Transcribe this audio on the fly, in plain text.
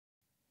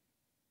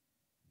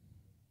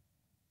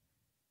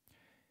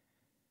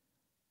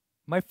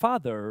My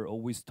father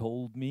always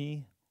told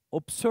me,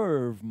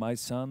 observe, my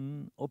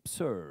son,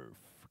 observe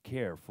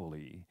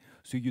carefully,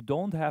 so you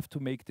don't have to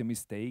make the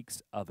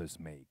mistakes others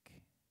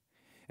make.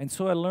 And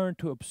so I learned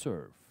to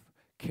observe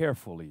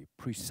carefully,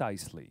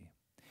 precisely.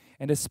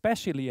 And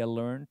especially I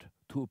learned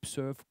to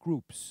observe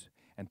groups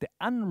and the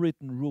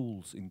unwritten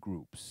rules in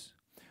groups.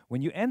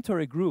 When you enter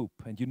a group,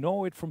 and you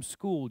know it from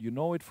school, you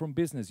know it from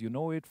business, you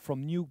know it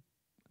from new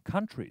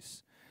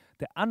countries,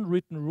 the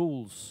unwritten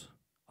rules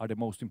are the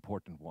most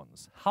important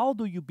ones. How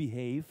do you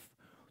behave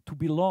to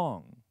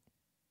belong?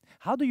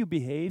 How do you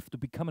behave to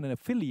become an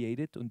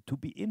affiliated and to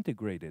be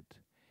integrated?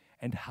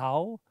 And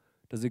how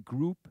does a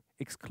group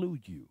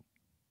exclude you?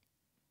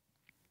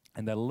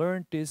 And I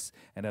learned this,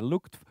 and I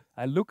looked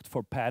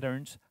for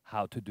patterns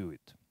how to do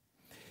it.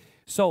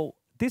 So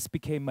this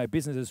became my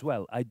business as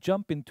well. I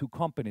jump into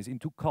companies,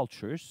 into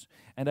cultures,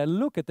 and I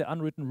look at the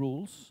unwritten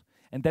rules,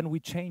 and then we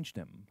change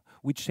them.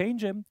 We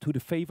change them to the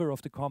favor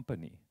of the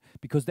company,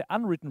 because the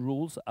unwritten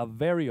rules are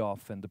very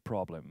often the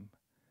problem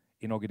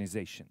in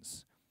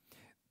organizations.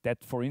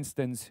 That, for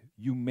instance,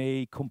 you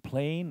may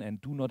complain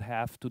and do not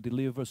have to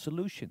deliver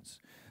solutions.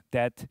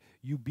 That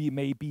you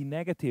may be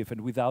negative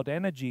and without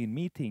energy in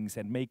meetings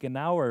and make an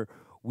hour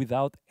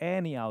without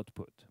any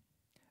output.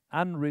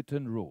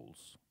 Unwritten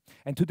rules.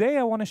 And today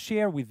I want to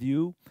share with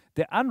you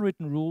the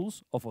unwritten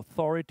rules of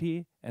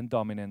authority and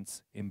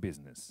dominance in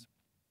business.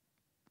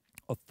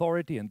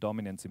 Authority and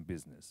dominance in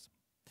business.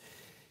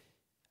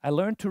 I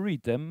learned to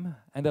read them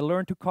and I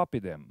learned to copy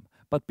them.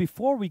 But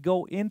before we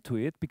go into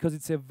it, because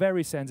it's a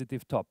very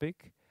sensitive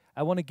topic,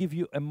 I want to give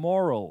you a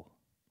moral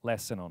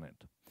lesson on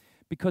it.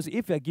 Because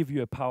if I give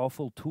you a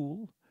powerful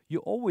tool, you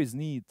always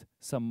need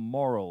some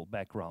moral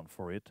background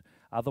for it.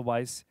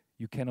 Otherwise,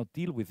 you cannot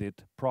deal with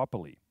it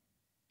properly.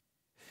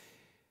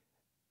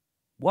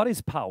 What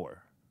is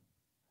power?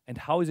 And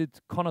how is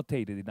it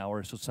connotated in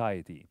our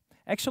society?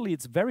 Actually,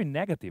 it's very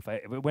negative.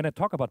 When I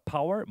talk about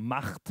power,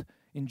 Macht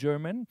in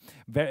German,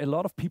 a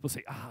lot of people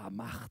say,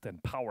 Macht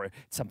and power,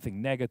 it's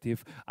something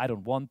negative. I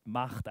don't want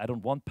Macht, I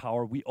don't want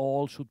power. We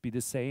all should be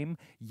the same.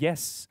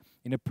 Yes,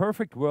 in a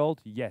perfect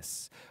world,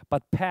 yes.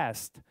 But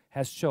past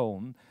has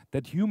shown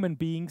that human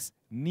beings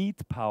need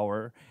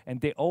power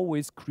and they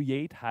always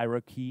create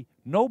hierarchy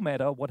no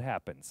matter what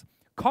happens.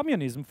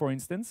 Communism, for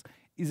instance,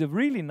 is a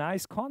really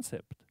nice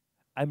concept.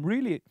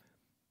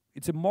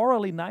 It's a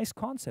morally nice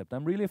concept.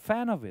 I'm really a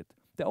fan of it.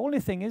 The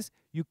only thing is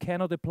you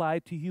cannot apply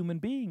it to human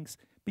beings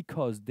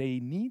because they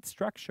need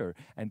structure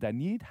and they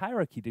need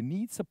hierarchy. They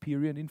need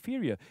superior and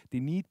inferior. They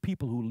need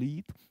people who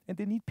lead and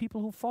they need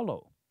people who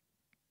follow.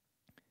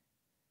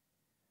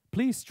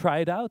 Please try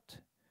it out.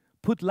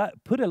 Put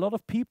a lot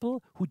of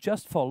people who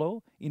just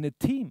follow in a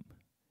team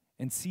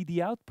and see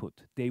the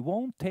output. They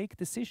won't take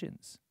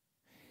decisions.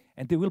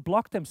 And they will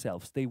block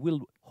themselves. They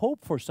will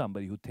hope for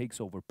somebody who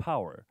takes over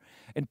power.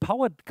 And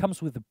power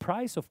comes with a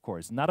price, of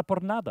course. Nada por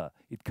nada.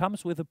 It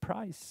comes with a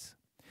price.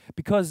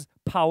 Because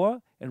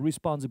power and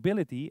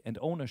responsibility and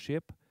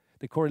ownership,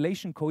 the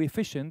correlation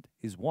coefficient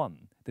is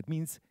 1. That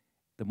means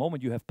the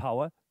moment you have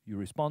power, you're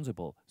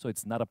responsible. So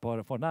it's nada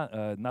por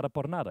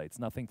nada. It's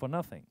nothing for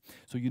nothing.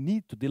 So you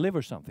need to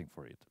deliver something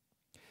for it.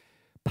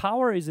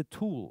 Power is a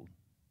tool.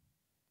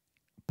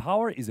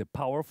 Power is a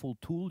powerful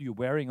tool you're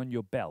wearing on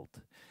your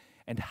belt.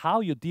 And how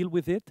you deal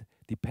with it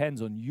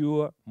depends on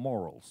your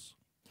morals.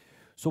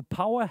 So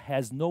power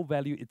has no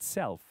value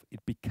itself. It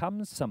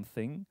becomes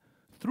something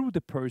through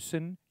the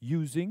person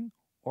using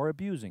or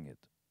abusing it.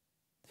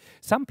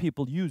 Some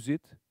people use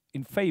it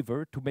in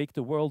favor to make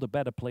the world a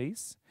better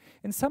place,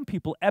 and some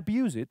people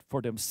abuse it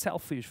for their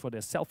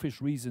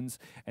selfish reasons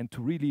and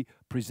to really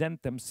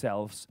present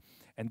themselves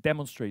and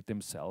demonstrate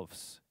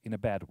themselves in a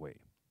bad way.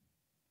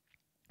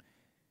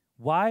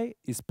 Why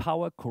is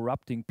power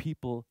corrupting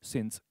people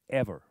since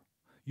ever?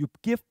 You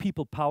give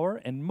people power,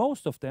 and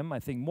most of them,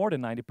 I think more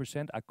than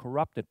 90%, are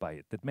corrupted by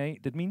it.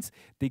 That means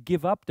they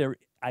give up their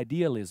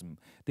idealism.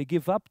 They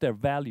give up their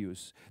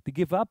values. They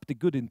give up the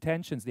good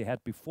intentions they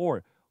had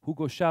before.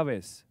 Hugo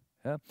Chavez,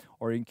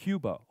 or in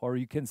Cuba, or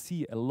you can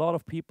see a lot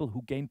of people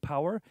who gained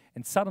power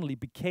and suddenly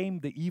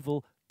became the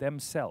evil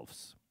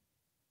themselves.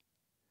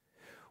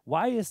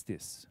 Why is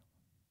this?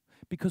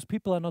 Because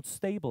people are not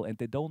stable and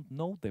they don't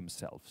know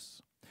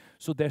themselves.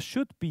 So there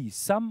should be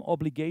some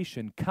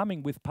obligation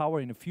coming with power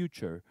in the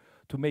future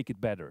to make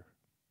it better.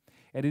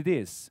 And it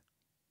is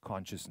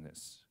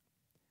consciousness.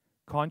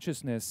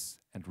 Consciousness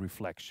and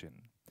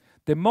reflection.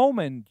 The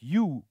moment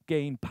you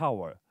gain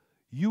power,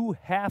 you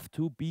have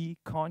to be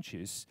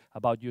conscious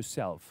about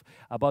yourself,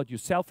 about your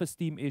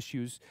self-esteem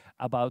issues,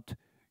 about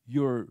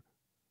your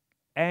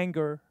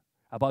anger,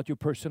 about your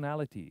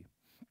personality,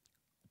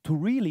 to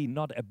really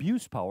not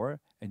abuse power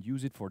and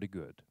use it for the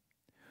good.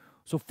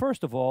 So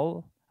first of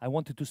all, I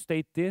wanted to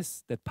state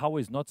this, that power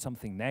is not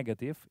something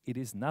negative. It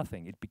is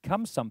nothing. It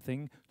becomes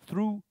something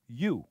through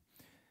you.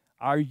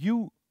 Are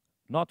you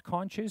not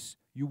conscious?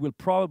 You will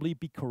probably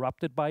be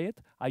corrupted by it.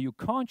 Are you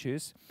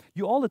conscious?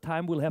 You all the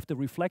time will have the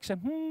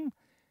reflection,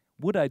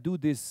 would I do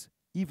this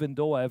even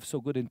though I have so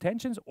good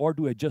intentions, or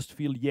do I just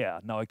feel, yeah,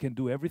 now I can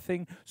do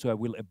everything, so I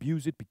will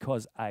abuse it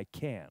because I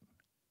can?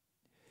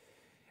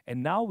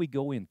 And now we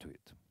go into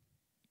it.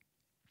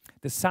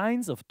 The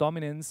signs of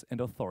dominance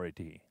and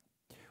authority.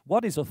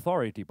 What is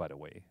authority, by the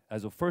way?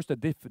 As a first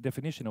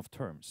definition of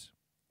terms.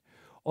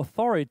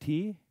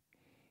 Authority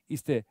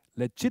is the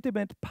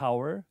legitimate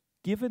power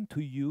given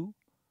to you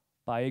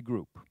by a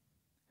group.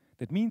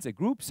 That means a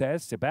group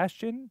says,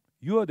 Sebastian,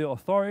 you are the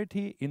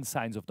authority in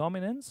signs of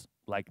dominance,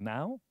 like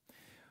now,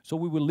 so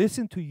we will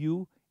listen to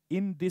you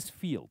in this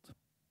field.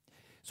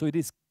 So it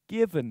is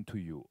given to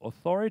you.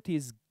 Authority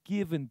is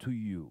given to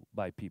you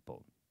by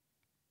people.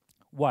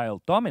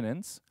 While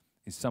dominance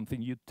is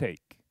something you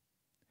take.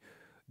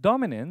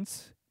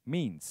 Dominance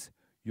means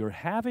you're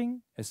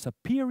having a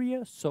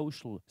superior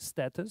social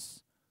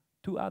status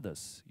to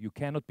others. You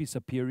cannot be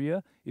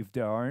superior if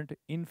there aren't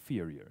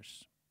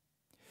inferiors.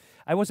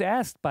 I was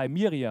asked by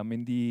Miriam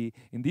in the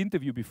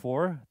interview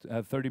before,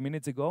 30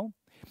 minutes ago.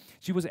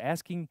 She was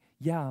asking,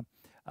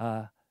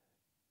 but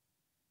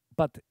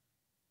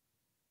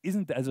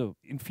isn't as a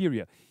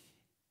inferior?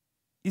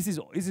 Is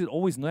it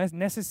always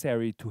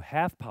necessary to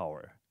have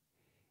power?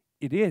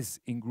 It is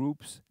in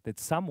groups that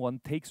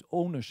someone takes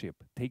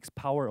ownership, takes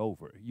power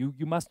over.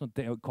 You must not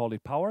call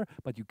it power,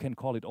 but you can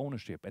call it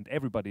ownership. And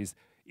everybody is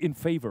in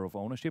favor of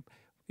ownership.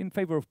 In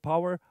favor of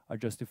power are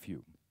just a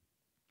few.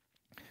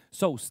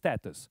 So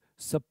status,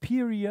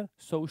 superior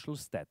social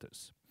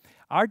status.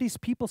 Are these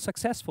people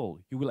successful?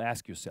 You will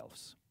ask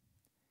yourselves.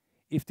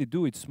 If they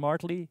do it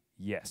smartly,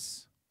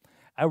 yes.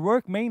 I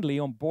work mainly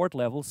on board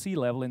level, C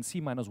level, and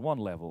C-1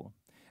 level.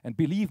 And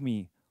believe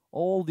me,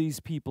 all these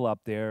people up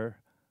there,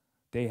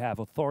 they have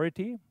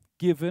authority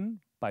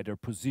given by their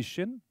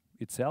position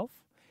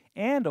itself.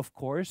 And of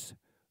course,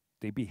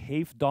 they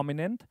behave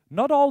dominant,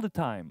 not all the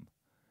time,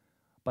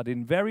 but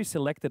in very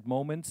selected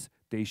moments,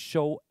 they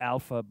show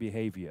alpha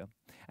behavior.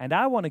 And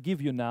I want to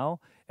give you now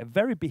a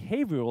very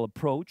behavioral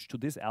approach to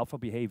this alpha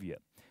behavior.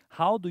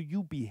 How do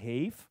you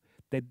behave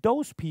that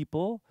those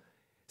people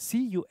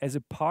see you as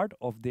a part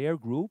of their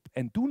group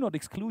and do not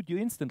exclude you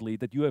instantly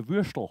that you are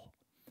Würstel?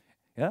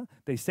 Yeah?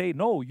 They say,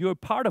 no, you're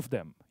part of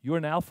them. You're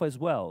an alpha as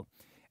well.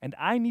 And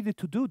I needed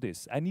to do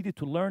this. I needed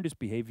to learn this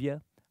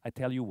behavior. I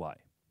tell you why.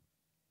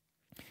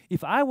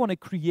 If I want to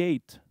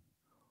create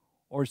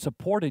or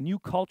support a new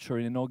culture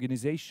in an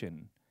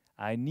organization,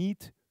 I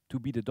need to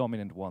be the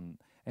dominant one.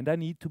 And I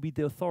need to be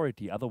the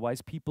authority.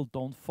 Otherwise, people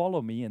don't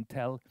follow me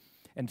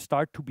and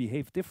start to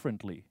behave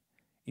differently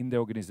in the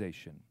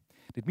organization.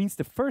 That means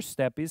the first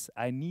step is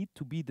I need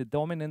to be the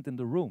dominant in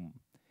the room.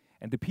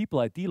 And the people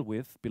I deal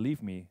with,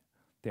 believe me,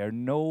 they are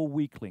no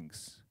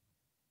weaklings.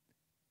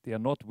 They are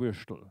not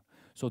Würstel.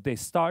 So they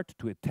start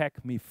to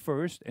attack me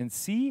first and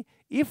see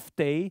if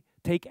they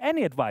take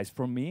any advice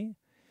from me,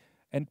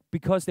 and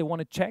because they want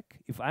to check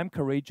if I'm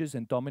courageous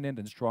and dominant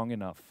and strong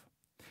enough.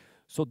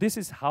 So this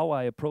is how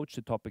I approach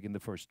the topic in the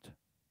first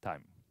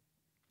time.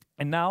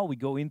 And now we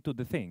go into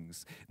the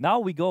things. Now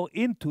we go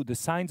into the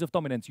signs of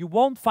dominance. You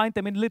won't find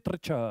them in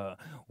literature.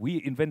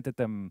 We invented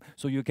them,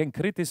 so you can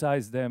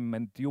criticize them,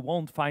 and you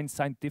won't find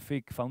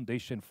scientific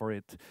foundation for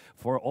it.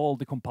 For all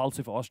the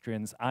compulsive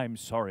Austrians, I'm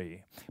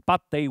sorry.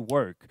 But they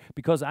work,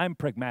 because I'm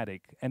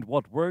pragmatic, and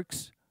what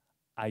works,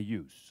 I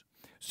use.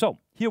 So,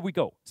 here we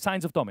go.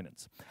 Signs of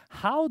dominance.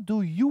 How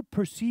do you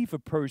perceive a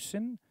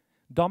person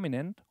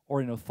dominant or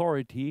in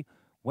authority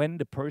when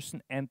the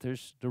person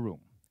enters the room?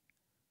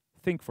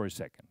 Think for a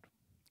second.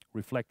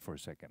 Reflect for a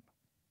second.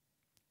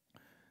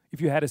 If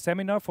you had a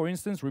seminar, for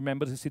instance,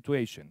 remember the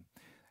situation.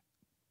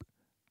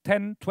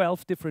 10,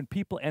 12 different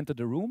people enter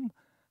the room.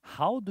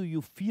 How do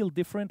you feel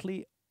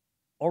differently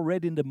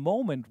already in the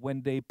moment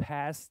when they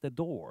pass the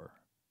door?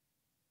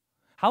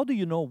 How do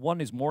you know one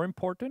is more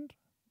important,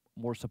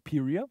 more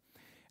superior,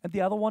 and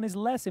the other one is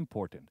less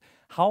important?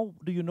 How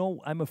do you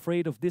know I'm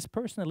afraid of this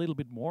person a little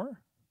bit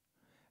more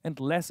and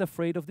less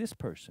afraid of this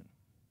person?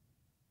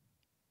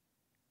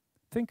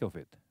 Think of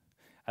it.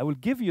 I will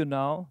give you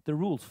now the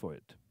rules for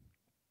it.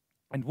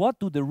 And what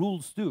do the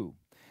rules do?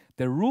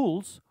 The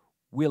rules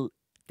will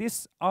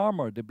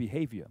disarmor the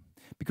behavior.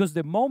 Because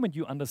the moment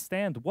you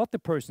understand what the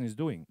person is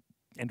doing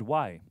and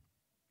why,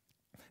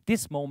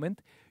 this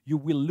moment you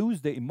will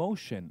lose the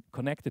emotion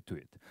connected to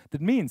it.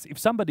 That means if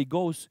somebody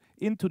goes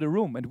into the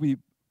room, and we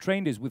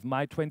train this with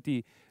my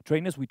 20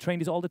 trainers, we train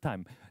this all the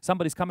time.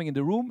 Somebody's coming in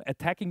the room,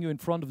 attacking you in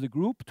front of the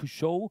group to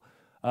show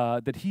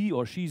that he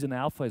or she's an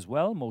alpha as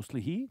well,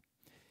 mostly he.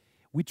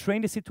 We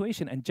train the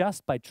situation, and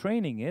just by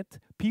training it,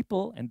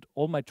 people and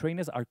all my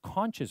trainers are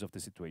conscious of the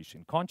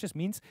situation. Conscious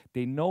means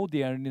they know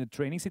they are in a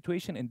training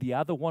situation and the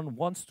other one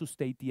wants to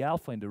state the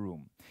alpha in the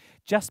room.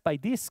 Just by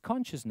this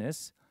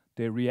consciousness,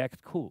 they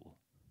react cool.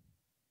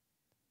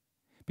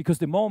 Because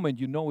the moment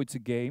you know it's a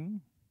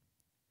game,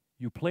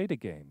 you play the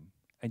game,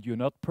 and you're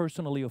not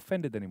personally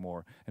offended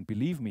anymore. And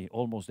believe me,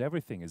 almost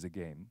everything is a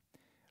game.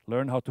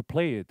 Learn how to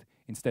play it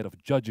instead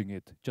of judging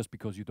it just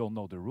because you don't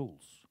know the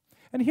rules.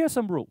 And here's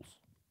some rules.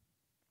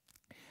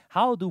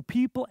 How do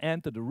people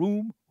enter the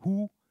room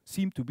who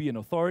seem to be an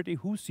authority,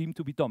 who seem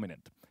to be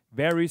dominant?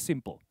 Very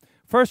simple.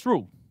 First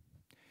rule,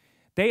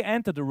 they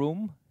enter the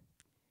room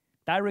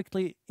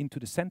directly into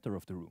the center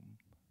of the room.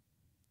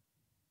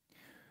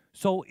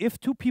 So if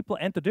two people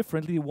enter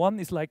differently, one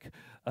is like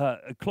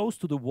close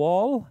to the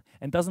wall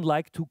and doesn't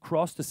like to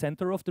cross the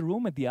center of the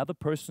room, and the other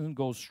person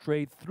goes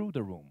straight through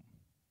the room.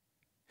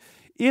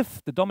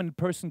 If the dominant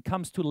person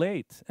comes too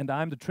late and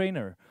I'm the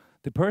trainer,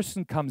 the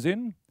person comes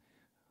in,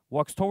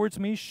 walks towards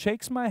me,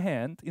 shakes my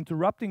hand,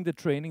 interrupting the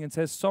training and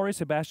says, "Sorry,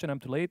 Sebastian, I'm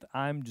too late,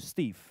 I'm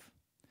Steve."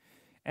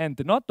 And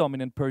the not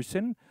dominant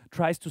person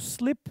tries to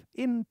slip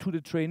into the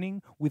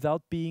training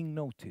without being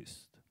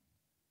noticed.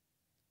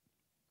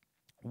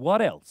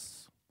 What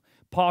else?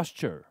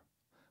 Posture.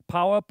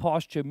 Power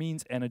posture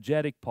means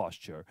energetic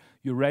posture.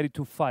 You're ready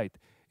to fight.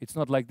 It's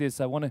not like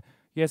this. I want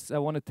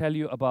to tell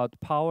you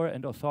about power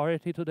and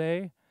authority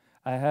today.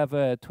 I have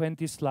a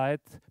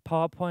 20-slide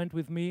PowerPoint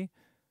with me.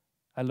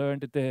 I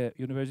learned at the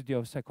University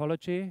of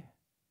Psychology.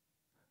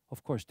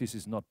 Of course, this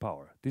is not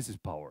power. This is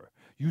power.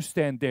 You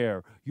stand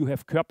there. You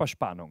have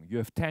Körperspannung. You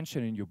have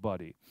tension in your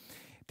body.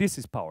 This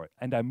is power.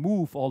 And I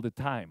move all the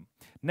time.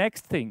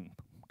 Next thing,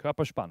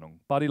 Körperspannung,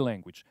 body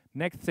language.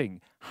 Next thing,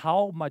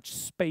 how much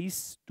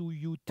space do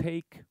you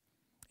take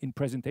in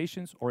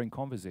presentations or in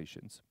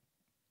conversations?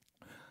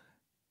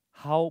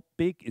 How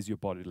big is your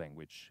body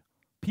language?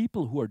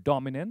 People who are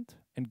dominant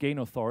and gain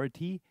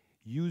authority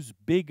use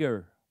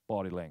bigger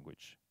body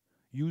language,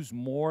 use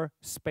more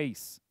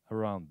space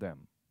around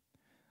them.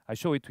 I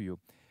show it to you.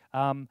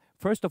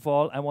 First of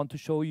all, I want to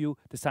show you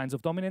the signs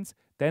of dominance.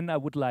 Then I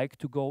would like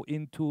to go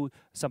into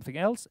something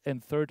else.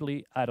 And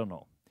thirdly, I don't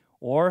know.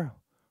 Or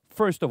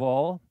first of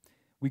all,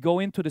 we go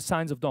into the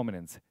signs of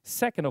dominance.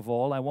 Second of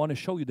all, I want to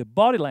show you the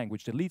body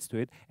language that leads to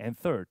it. And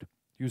third,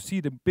 you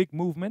see the big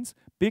movements,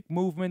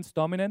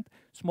 dominant,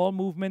 small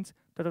movements.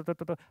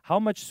 How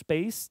much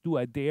space do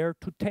I dare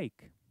to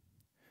take?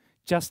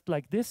 Just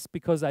like this,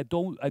 because I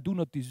do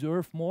not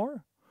deserve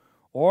more?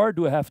 Or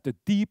do I have the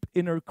deep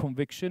inner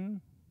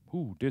conviction,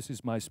 ooh, this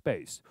is my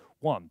space.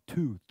 1,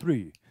 2,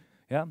 3.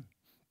 Yeah?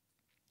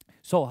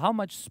 So how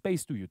much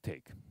space do you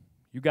take?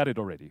 You got it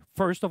already.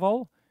 First of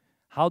all,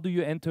 how do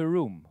you enter a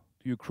room?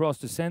 Do you cross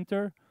the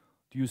center?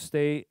 Do you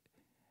stay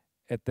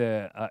at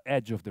the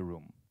edge of the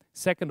room?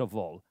 Second of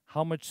all,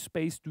 how much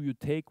space do you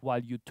take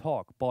while you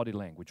talk, body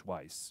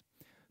language-wise?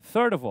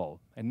 Third of all,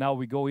 and now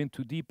we go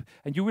into deep,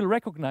 and you will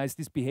recognize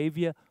this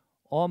behavior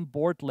on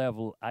board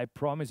level, I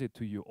promise it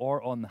to you,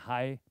 or on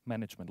high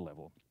management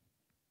level.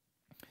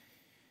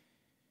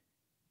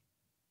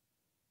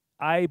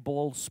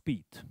 Eyeball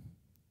speed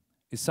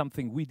is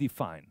something we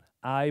define.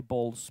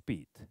 Eyeball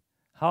speed.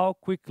 How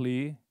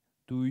quickly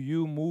do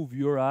you move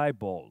your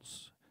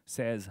eyeballs?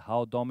 Says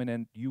how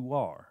dominant you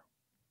are.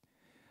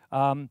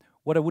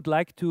 What I would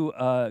like to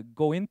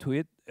go into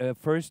it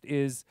first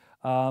is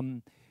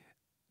the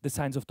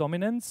signs of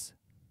dominance.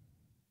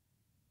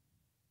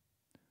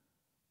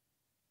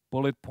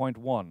 Bullet point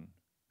 1,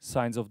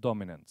 signs of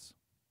dominance.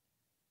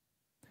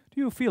 Do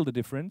you feel the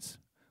difference?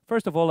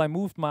 First of all, I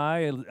moved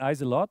my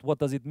eyes a lot. What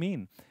does it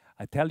mean?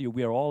 I tell you,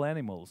 we are all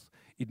animals.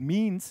 It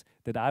means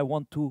that I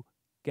want to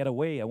get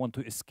away. I want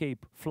to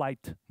escape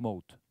flight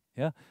mode.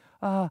 Yeah.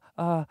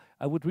 I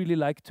would really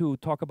like to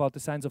talk about the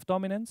signs of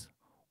dominance,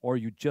 or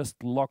you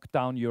just lock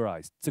down your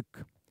eyes.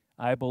 Zuck.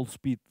 Eyeball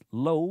speed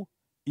low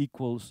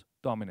equals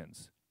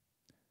dominance.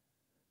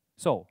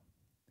 So,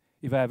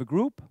 if I have a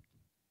group,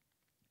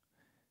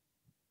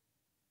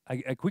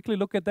 I quickly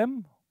look at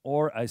them,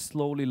 or I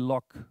slowly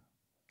lock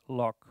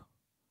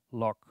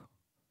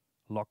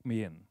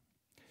me in.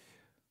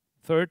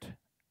 Third,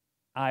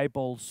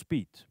 eyeball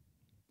speed.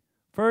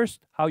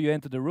 First, how you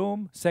enter the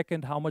room.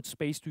 Second, how much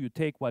space do you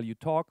take while you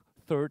talk.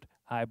 Third,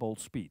 eyeball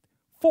speed.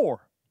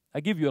 4,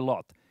 I give you a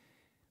lot.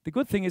 The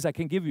good thing is I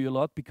can give you a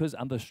lot because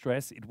under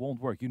stress it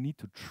won't work. You need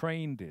to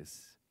train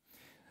this.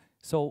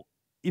 So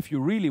if you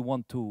really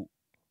want to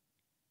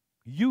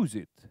use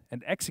it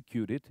and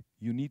execute it,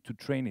 you need to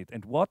train it.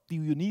 And what do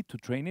you need to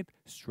train it?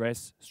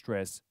 Stress,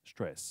 stress,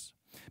 stress.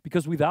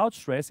 Because without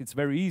stress, it's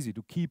very easy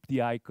to keep the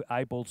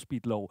eyeball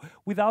speed low.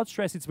 Without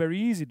stress, it's very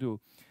easy to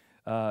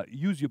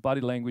use your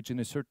body language in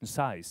a certain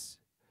size.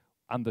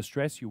 Under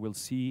stress, you will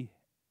see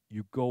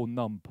you go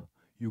numb,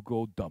 you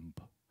go dumb.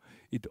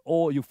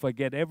 You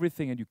forget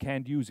everything and you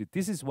can't use it.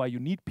 This is why you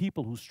need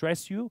people who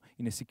stress you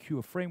in a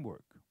secure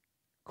framework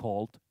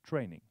called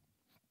training.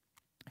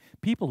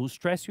 People who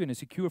stress you in a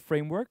secure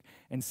framework,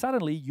 and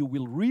suddenly you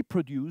will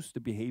reproduce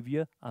the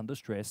behavior under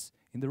stress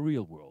in the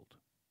real world.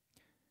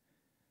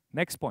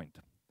 Next point.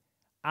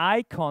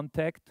 Eye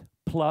contact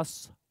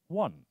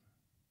 +1.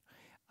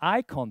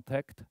 Eye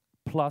contact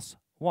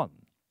 +1.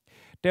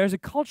 There's a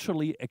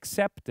culturally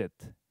accepted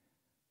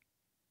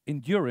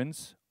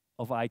endurance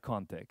of eye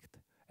contact,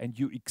 and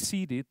you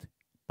exceed it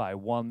by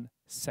 1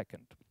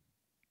 second.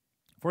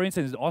 For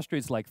instance, in Austria,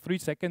 it's like 3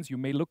 seconds. You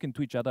may look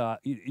into each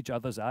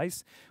other's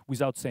eyes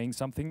without saying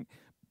something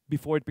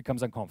before it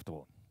becomes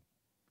uncomfortable.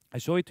 I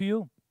show it to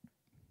you.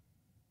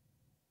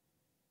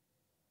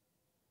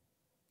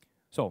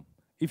 So,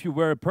 if you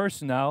were a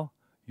person now,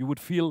 you would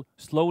feel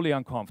slowly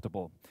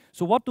uncomfortable.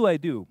 So what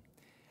do?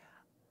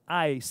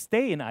 I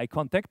stay in eye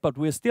contact, but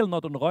we're still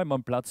not on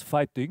Räumannplatz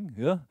fighting.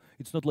 Yeah,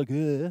 it's not like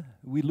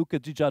we look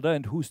at each other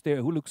and who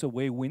looks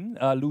away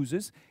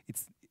loses.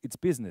 It's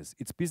business.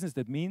 It's business.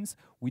 That means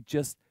we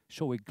just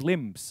show a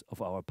glimpse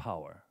of our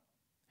power.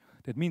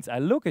 That means I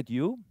look at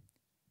you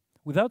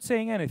without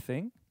saying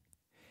anything,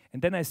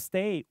 and then I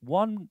stay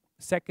 1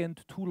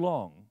 second too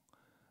long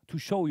to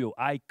show you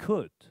I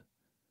could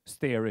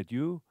stare at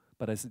you,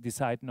 but I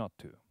decide not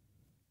to.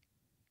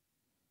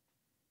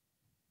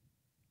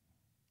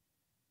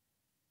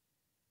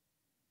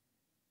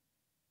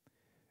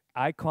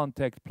 Eye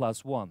contact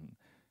 +1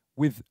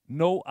 with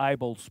no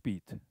eyeball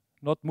speed,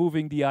 not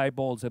moving the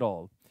eyeballs at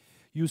all.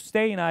 You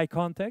stay in eye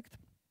contact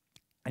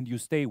and you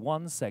stay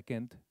 1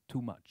 second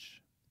too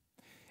much.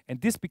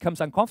 And this becomes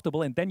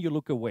uncomfortable and then you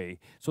look away.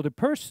 So the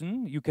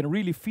person, you can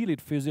really feel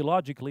it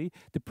physiologically,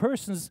 the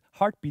person's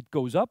heartbeat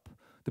goes up,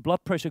 the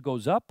blood pressure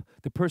goes up,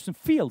 the person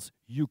feels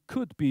you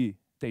could be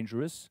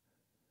dangerous,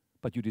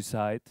 but you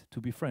decide to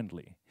be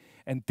friendly.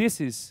 And this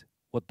is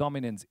what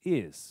dominance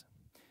is.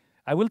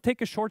 I will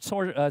take a short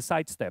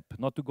sidestep,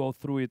 not to go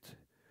through it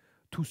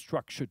too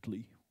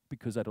structuredly,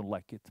 because I don't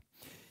like it.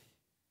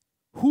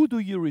 Who do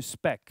you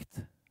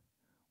respect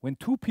when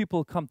two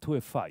people come to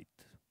a fight?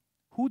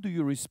 Who do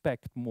you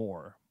respect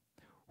more?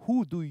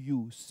 Who do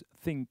you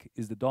think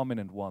is the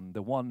dominant one,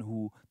 the one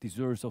who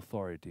deserves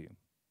authority?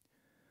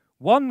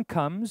 One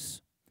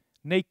comes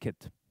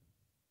naked.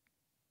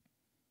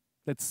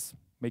 Let's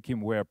make him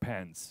wear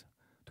pants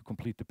to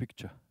complete the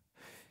picture.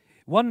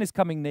 One is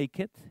coming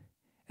naked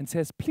and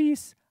says,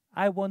 please,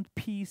 I want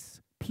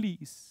peace,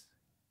 please.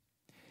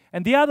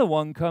 And the other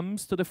one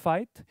comes to the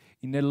fight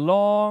in a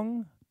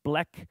long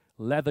black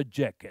leather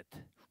jacket.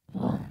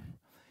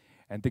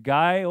 And the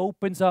guy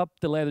opens up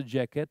the leather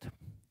jacket,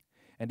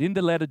 and in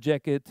the leather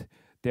jacket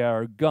there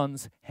are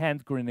guns,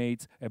 hand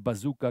grenades, a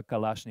bazooka,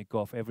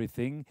 Kalashnikov,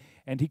 everything.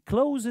 And he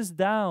closes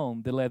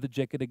down the leather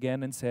jacket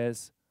again and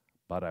says,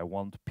 but I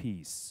want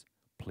peace,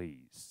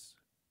 please.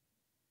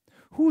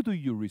 Who do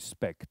you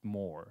respect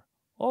more?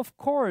 Of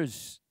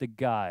course, the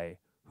guy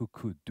who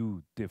could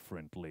do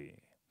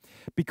differently.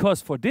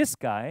 Because for this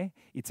guy,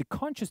 it's a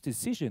conscious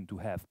decision to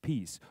have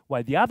peace,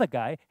 while the other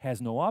guy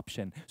has no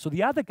option. So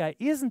the other guy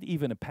isn't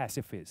even a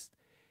pacifist.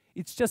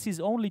 It's just his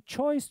only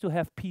choice to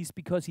have peace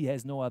because he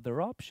has no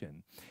other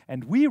option.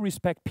 And we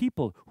respect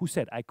people who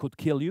said, I could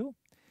kill you,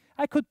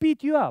 I could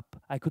beat you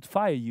up, I could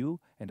fire you,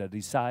 and I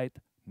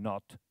decide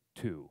not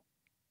to.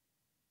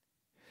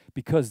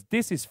 Because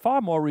this is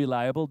far more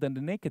reliable than the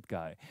naked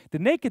guy. The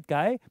naked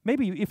guy,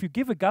 maybe if you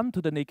give a gun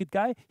to the naked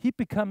guy, he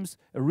becomes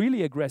a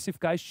really aggressive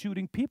guy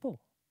shooting people.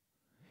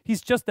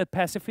 He's just that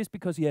pacifist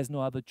because he has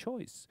no other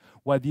choice.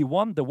 While the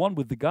one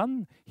with the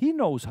gun, he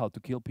knows how to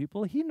kill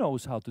people, he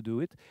knows how to do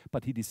it,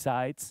 but he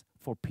decides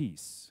for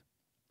peace.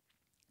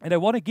 And I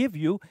want to give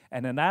you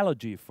an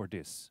analogy for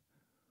this.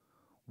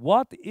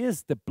 What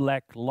is the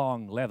black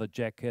long leather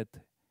jacket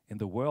in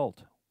the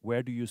world?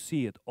 Where do you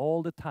see it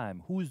all the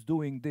time? Who's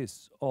doing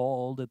this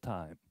all the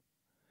time?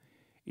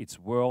 It's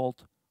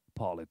world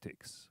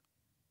politics.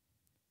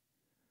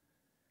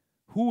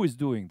 Who is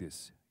doing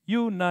this?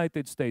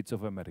 United States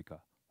of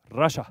America,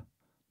 Russia,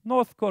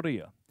 North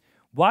Korea.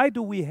 Why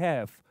do we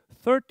have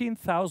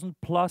 13,000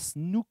 plus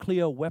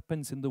nuclear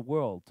weapons in the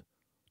world?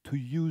 To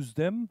use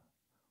them?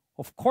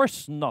 Of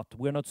course not.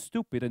 We're not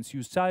stupid and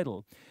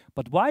suicidal.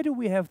 But why do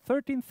we have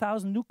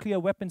 13,000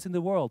 nuclear weapons in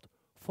the world?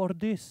 For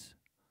this.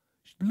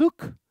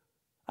 Look,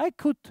 I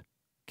could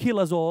kill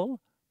us all,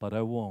 but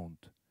I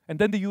won't. And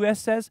then the US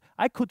says,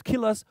 I could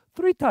kill us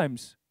 3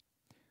 times,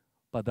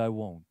 but I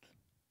won't.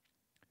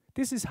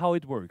 This is how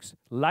it works.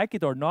 Like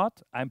it or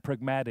not, I'm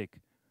pragmatic.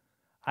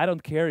 I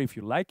don't care if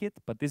you like it,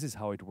 but this is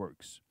how it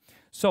works.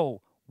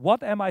 So,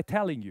 what am I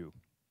telling you?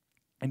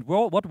 And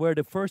what were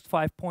the first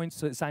 5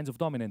 points, signs of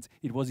dominance?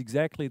 It was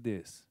exactly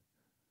this.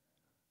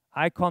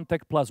 Eye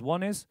contact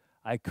 +1 is,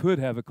 I could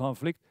have a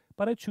conflict,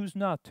 but I choose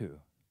not to.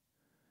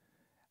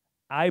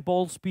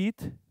 Eyeball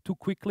speed, too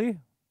quickly.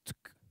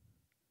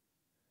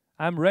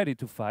 I'm ready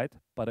to fight,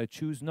 but I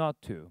choose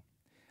not to.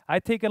 I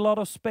take a lot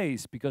of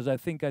space because I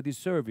think I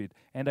deserve it,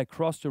 and I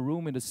cross the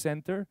room in the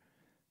center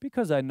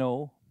because I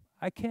know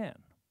I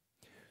can.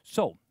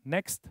 So,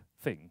 next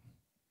thing.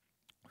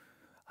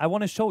 I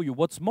want to show you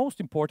what's most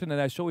important, and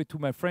I show it to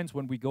my friends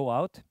when we go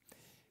out,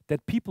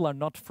 that people are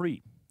not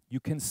free. You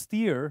can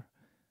steer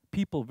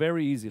people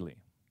very easily.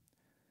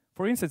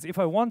 For instance, if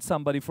I want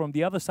somebody from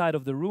the other side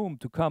of the room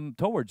to come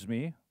towards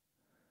me,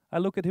 I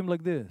look at him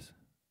like this.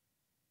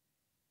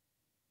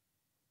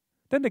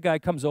 Then the guy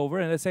comes over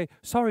and I say,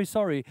 sorry,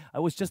 I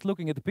was just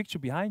looking at the picture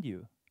behind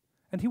you.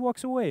 And he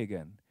walks away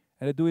again.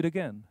 And I do it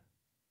again.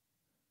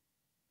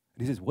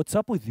 And he says, what's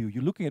up with you?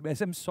 You're looking at me. I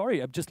say, I'm sorry,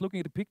 I'm just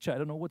looking at the picture. I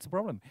don't know what's the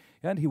problem.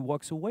 And he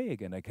walks away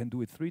again. I can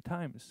do it 3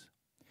 times.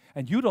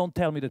 And you don't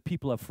tell me that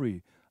people are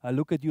free. I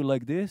look at you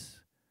like this,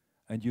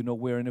 and you know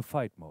we're in a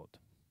fight mode.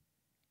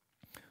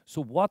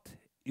 So what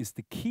is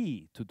the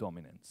key to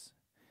dominance?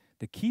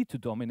 The key to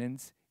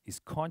dominance is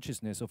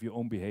consciousness of your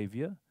own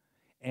behavior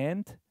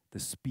and the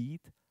speed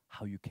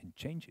how you can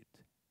change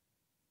it.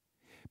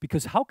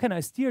 Because how can I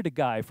steer the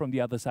guy from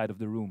the other side of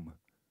the room?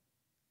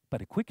 By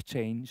a quick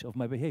change of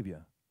my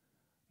behavior.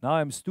 Now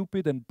I'm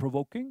stupid and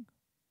provoking.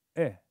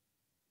 And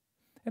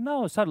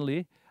now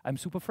suddenly I'm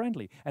super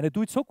friendly. And I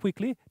do it so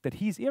quickly that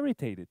he's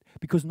irritated.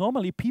 Because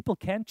normally people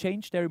can't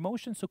change their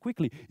emotions so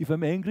quickly. If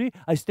I'm angry,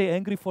 I stay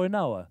angry for an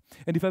hour.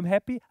 And if I'm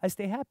happy, I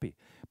stay happy.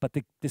 But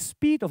the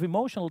speed of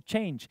emotional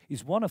change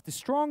is one of the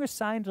strongest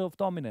signs of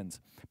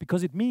dominance.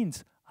 Because it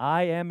means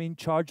I am in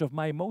charge of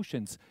my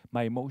emotions.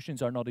 My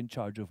emotions are not in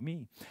charge of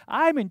me.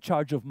 I'm in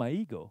charge of my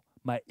ego.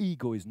 My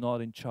ego is not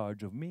in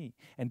charge of me.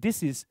 And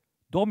this is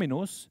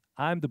Dominus,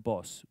 I'm the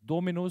boss.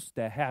 Dominus,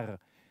 der Herr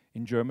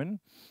in German,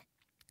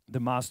 the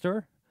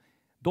master.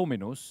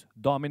 Dominus,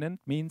 dominant,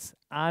 means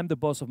I'm the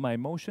boss of my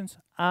emotions.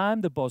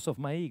 I'm the boss of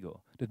my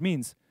ego. That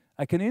means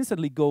I can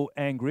instantly go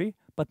angry,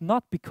 but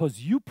not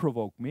because you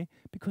provoke me,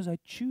 because I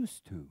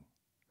choose to.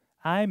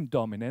 I'm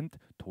dominant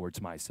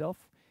towards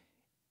myself.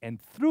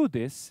 And through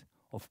this,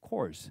 of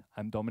course,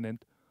 I'm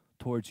dominant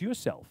towards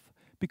yourself.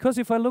 Because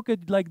if I look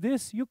at it like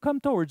this, you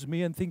come towards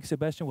me and think,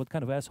 Sebastian, what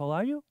kind of asshole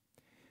are you?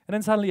 And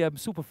then suddenly I'm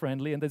super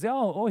friendly, and they say,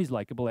 oh, he's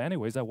likable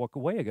anyways. I walk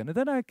away again. And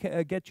then I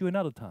get you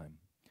another time.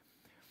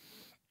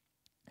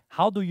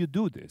 How do you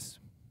do this?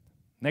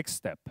 Next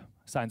step,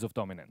 signs of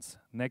dominance.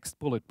 Next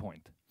bullet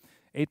point.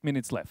 8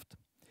 minutes left.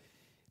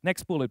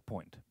 Next bullet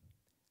point.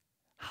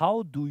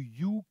 How do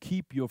you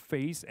keep your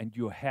face and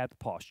your head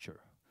posture?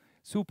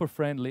 Super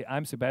friendly.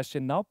 I'm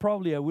Sebastian. Now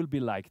probably I will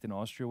be liked in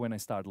Austria when I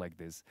start like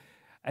this.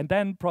 And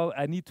then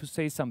I need to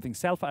say something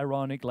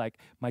self-ironic, like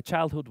my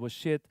childhood was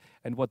shit,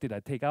 and what did I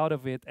take out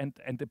of it? And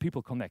the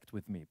people connect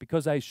with me.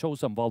 Because I show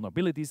some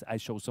vulnerabilities, I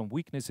show some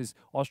weaknesses.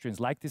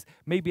 Austrians like this.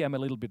 Maybe I'm a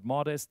little bit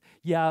modest.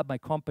 Yeah, my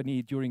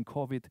company during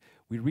COVID,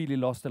 we really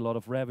lost a lot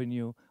of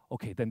revenue.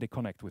 Okay, then they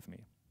connect with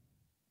me.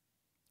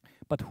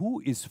 But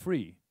who is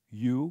free,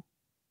 you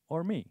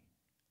or me?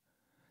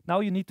 Now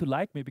you need to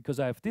like me because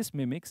I have this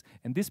mimics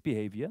and this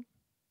behavior.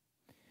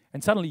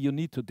 And suddenly you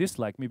need to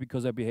dislike me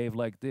because I behave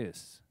like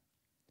this.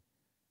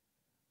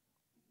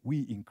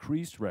 We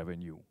increased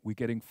revenue. We're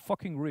getting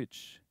fucking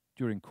rich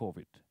during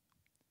COVID.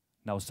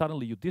 Now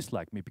suddenly you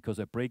dislike me because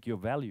I break your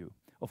value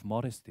of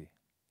modesty.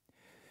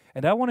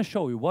 And I want to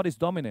show you what is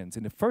dominance.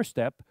 In the first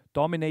step,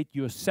 dominate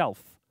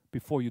yourself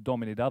before you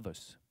dominate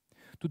others.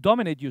 To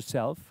dominate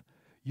yourself,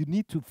 you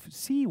need to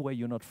see where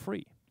you're not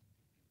free.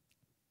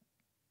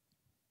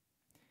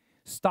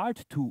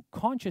 Start to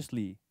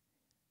consciously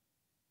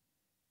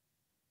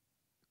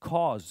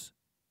cause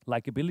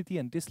likability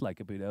and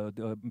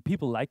dislikability,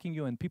 people liking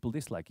you and people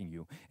disliking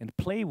you, and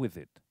play with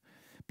it.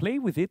 Play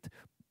with it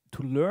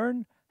to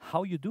learn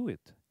how you do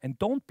it. And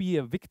don't be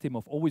a victim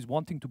of always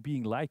wanting to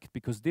being liked,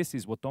 because this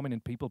is what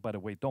dominant people, by the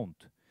way,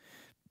 don't.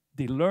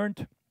 They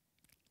learned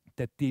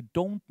that they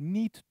don't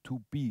need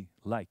to be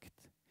liked.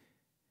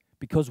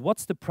 Because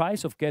what's the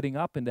price of getting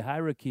up in the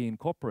hierarchy in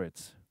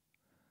corporates?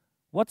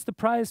 What's the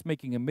price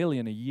making $1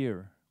 million a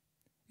year?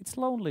 It's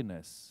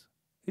loneliness.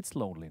 It's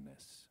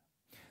loneliness.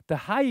 The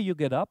higher you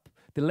get up,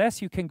 the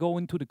less you can go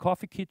into the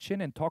coffee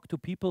kitchen and talk to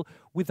people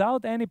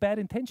without any bad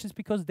intentions,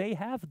 because they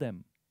have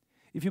them.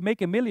 If you make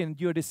 $1 million and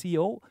you're the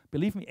CEO,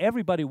 believe me,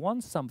 everybody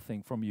wants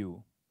something from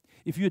you.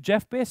 If you're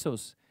Jeff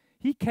Bezos,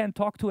 he can't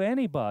talk to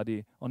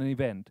anybody on an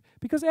event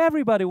because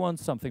everybody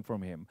wants something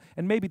from him.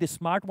 And maybe the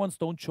smart ones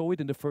don't show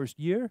it in the first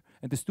year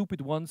and the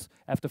stupid ones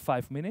after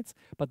 5 minutes,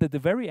 but at the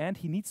very end,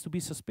 he needs to be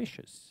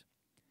suspicious.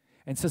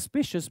 And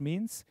suspicious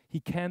means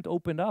he can't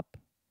open up.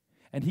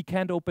 And he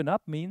can't open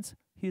up means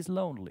he's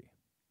lonely.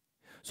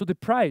 So the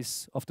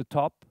price of the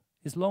top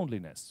is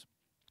loneliness.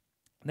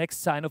 Next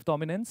sign of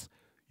dominance,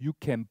 you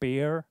can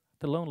bear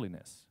the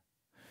loneliness.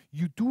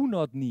 You do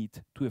not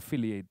need to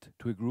affiliate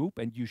to a group,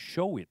 and you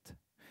show it,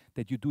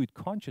 that you do it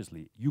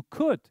consciously. You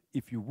could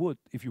if you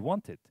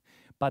wanted,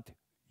 but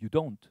you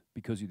don't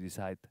because you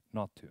decide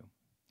not to.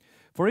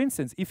 For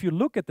instance, if you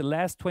look at the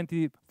last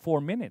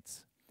 24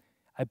 minutes,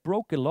 I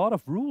broke a lot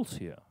of rules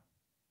here.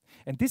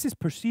 And this is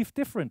perceived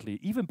differently,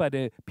 even by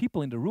the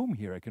people in the room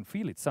here. I can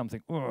feel it,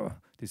 something,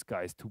 this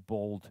guy is too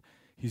bold,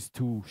 he's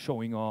too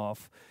showing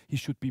off, he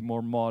should be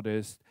more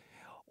modest.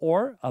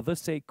 Or others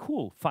say,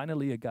 cool,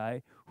 finally a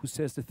guy who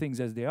says the things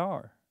as they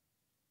are.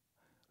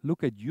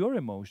 Look at your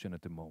emotion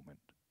at the moment.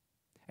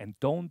 And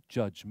don't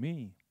judge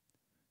me,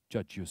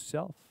 judge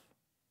yourself.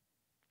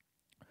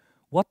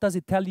 What does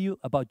it tell you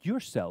about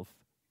yourself,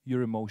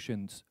 your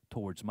emotions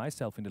towards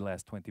myself in the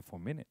last 24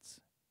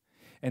 minutes?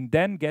 And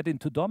then get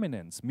into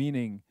dominance,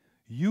 meaning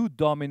you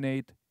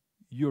dominate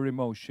your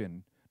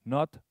emotion,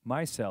 not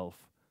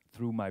myself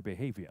through my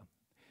behavior.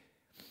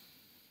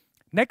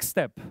 Next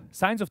step,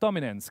 signs of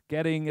dominance,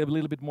 getting a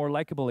little bit more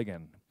likable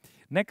again.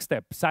 Next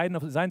step,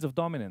 signs of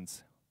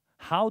dominance.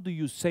 How do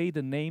you say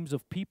the names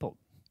of people?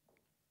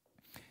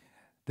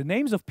 The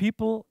names of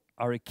people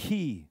are a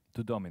key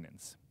to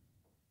dominance.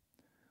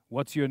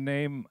 What's your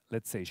name?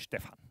 Let's say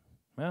Stefan.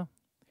 Yeah?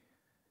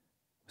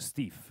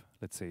 Steve,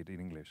 let's say it in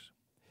English.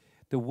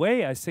 The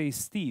way I say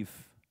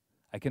Steve,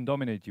 I can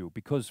dominate you,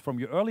 because from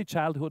your early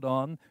childhood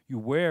on, you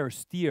were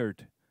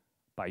steered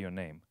by your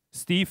name.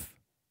 Steve.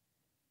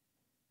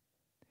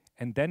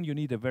 And then you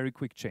need a very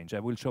quick change.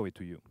 I will show it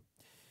to you.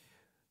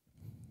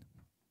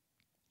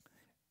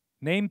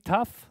 Name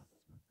tough,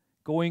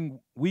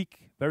 going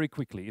weak very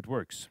quickly. It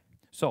works.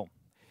 So,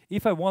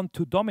 if I want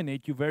to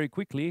dominate you very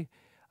quickly,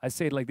 I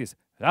say it like this.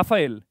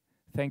 Raphael,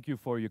 thank you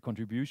for your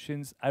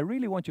contributions. I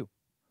really want you.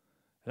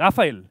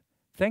 Raphael,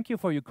 thank you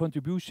for your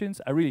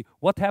contributions.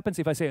 What happens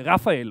if I say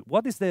Raphael?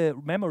 What is the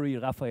memory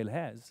Raphael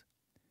has?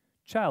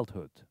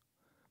 Childhood.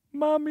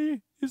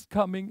 Mommy is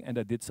coming and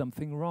I did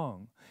something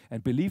wrong.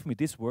 And believe me,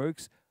 this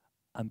works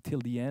until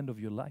the end of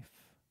your life.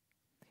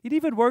 It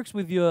even works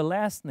with your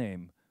last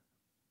name.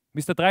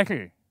 Mr.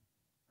 Dreichel,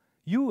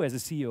 you as a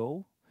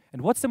CEO,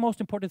 and what's the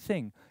most important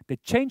thing? The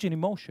change in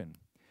emotion.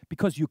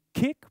 Because you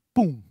kick,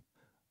 boom,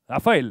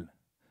 Raphael.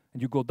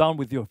 And you go down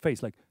with your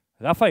face like,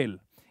 Raphael.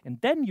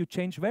 And then you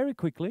change very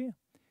quickly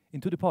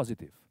into the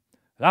positive.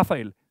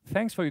 Raphael,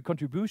 thanks for your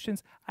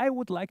contributions. I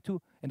would like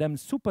to, and I'm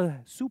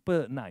super,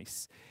 super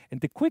nice. And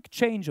the quick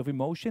change of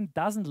emotion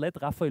doesn't let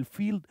Raphael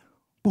feel,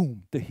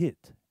 boom, the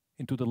hit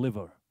into the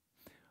liver.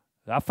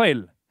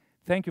 Raphael,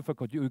 thank you for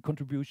your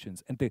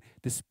contributions. And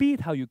the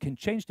speed how you can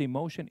change the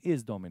emotion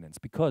is dominance.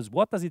 Because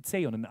what does it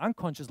say on an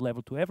unconscious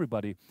level to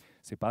everybody?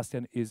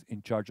 Sebastian is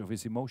in charge of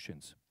his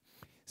emotions.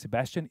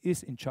 Sebastian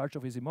is in charge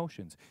of his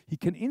emotions. He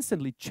can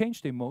instantly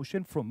change the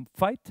emotion from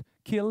fight,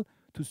 kill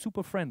to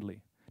super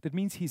friendly. That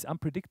means he's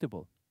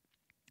unpredictable.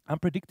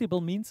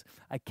 Unpredictable means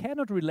I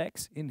cannot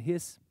relax in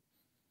his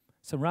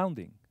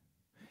surrounding.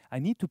 I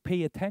need to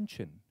pay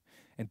attention.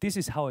 And this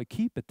is how I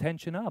keep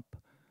attention up.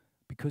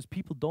 Because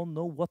people don't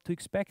know what to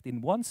expect.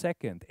 In 1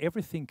 second,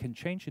 everything can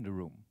change in the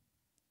room.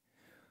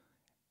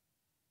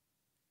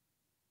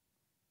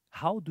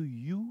 How do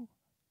you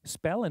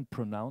spell and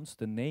pronounce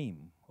the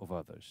name of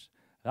others?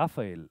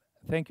 Raphael,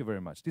 thank you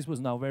very much. This was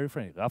now very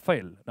friendly.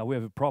 Raphael, now we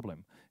have a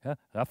problem. Yeah?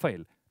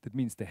 Raphael, that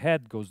means the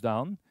head goes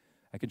down.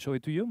 I can show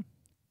it to you.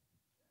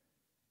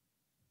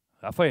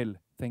 Raphael,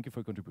 thank you for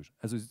your contribution.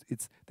 As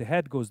it's the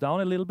head goes down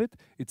a little bit.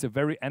 It's a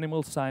very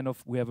animal sign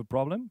of we have a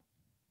problem.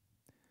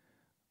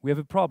 We have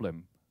a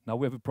problem. Now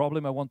we have a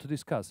problem I want to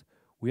discuss.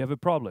 We have a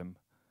problem.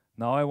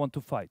 Now I want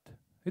to fight.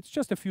 It's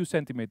just a few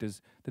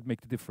centimeters that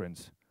make the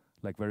difference,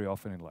 like very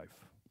often in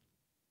life.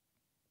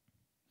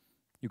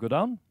 You go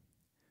down,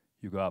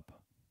 you go up.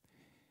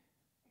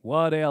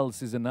 What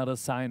else is another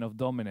sign of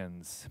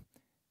dominance?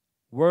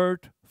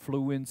 Word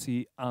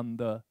fluency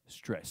under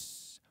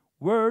stress.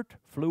 Word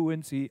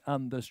fluency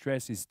under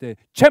stress is the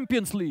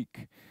Champions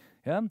League.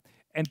 Yeah?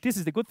 And this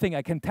is the good thing.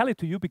 I can tell it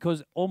to you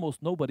because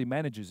almost nobody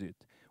manages it.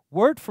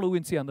 Word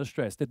fluency under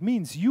stress. That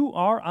means you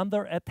are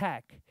under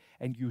attack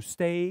and you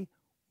stay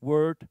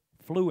word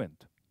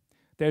fluent.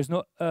 There's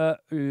no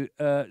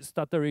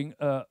stuttering.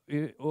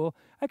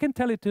 I can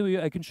tell it to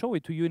you, I can show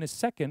it to you in a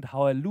second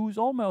how I lose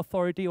all my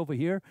authority over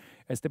here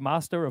as the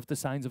master of the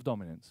signs of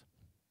dominance.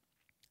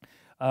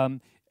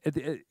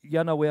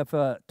 Jana, we have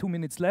 2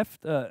 minutes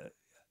left.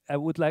 I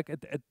would like,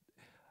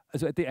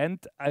 so at the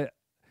end,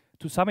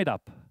 to sum it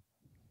up.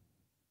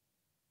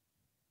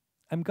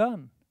 I'm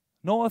gone.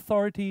 No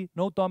authority,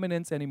 no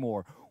dominance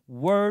anymore.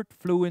 Word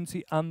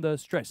fluency under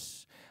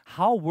stress.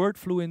 How word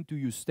fluent do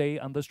you stay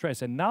under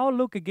stress? And now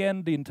look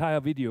again the entire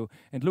video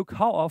and look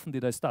how often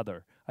did I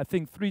stutter. I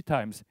think 3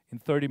 times in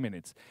 30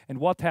 minutes. And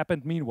what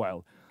happened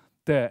meanwhile?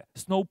 The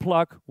snow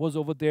plug was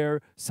over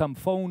there, some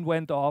phone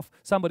went off,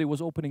 somebody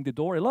was opening the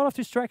door, a lot of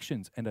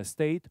distractions, and I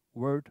stayed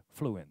word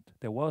fluent.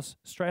 There was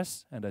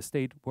stress and I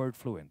stayed word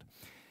fluent.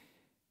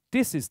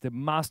 This is the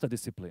master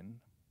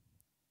discipline.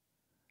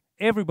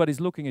 Everybody's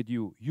looking at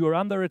you. You're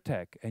under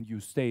attack, and you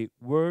stay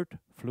word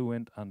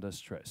fluent under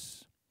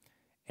stress.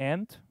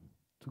 And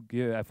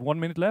I have 1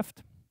 minute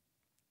left.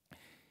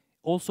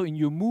 Also, in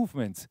your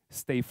movements,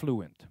 stay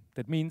fluent.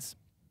 That means,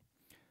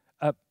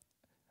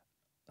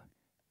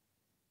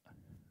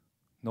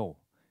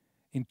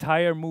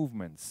 entire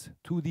movements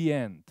to the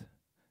end.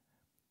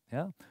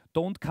 Yeah,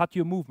 don't cut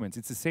your movements.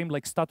 It's the same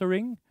like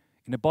stuttering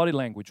in a body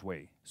language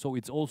way. So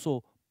it's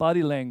also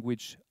body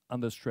language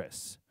under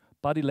stress.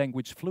 Body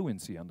language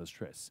fluency under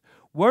stress.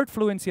 Word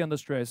fluency under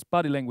stress,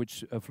 body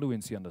language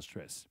fluency under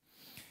stress.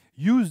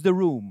 Use the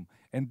room.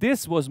 And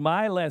this was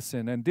my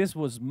lesson, and this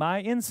was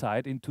my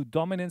insight into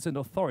dominance and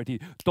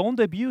authority. Don't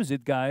abuse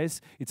it, guys.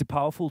 It's a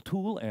powerful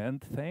tool,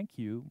 and thank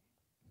you.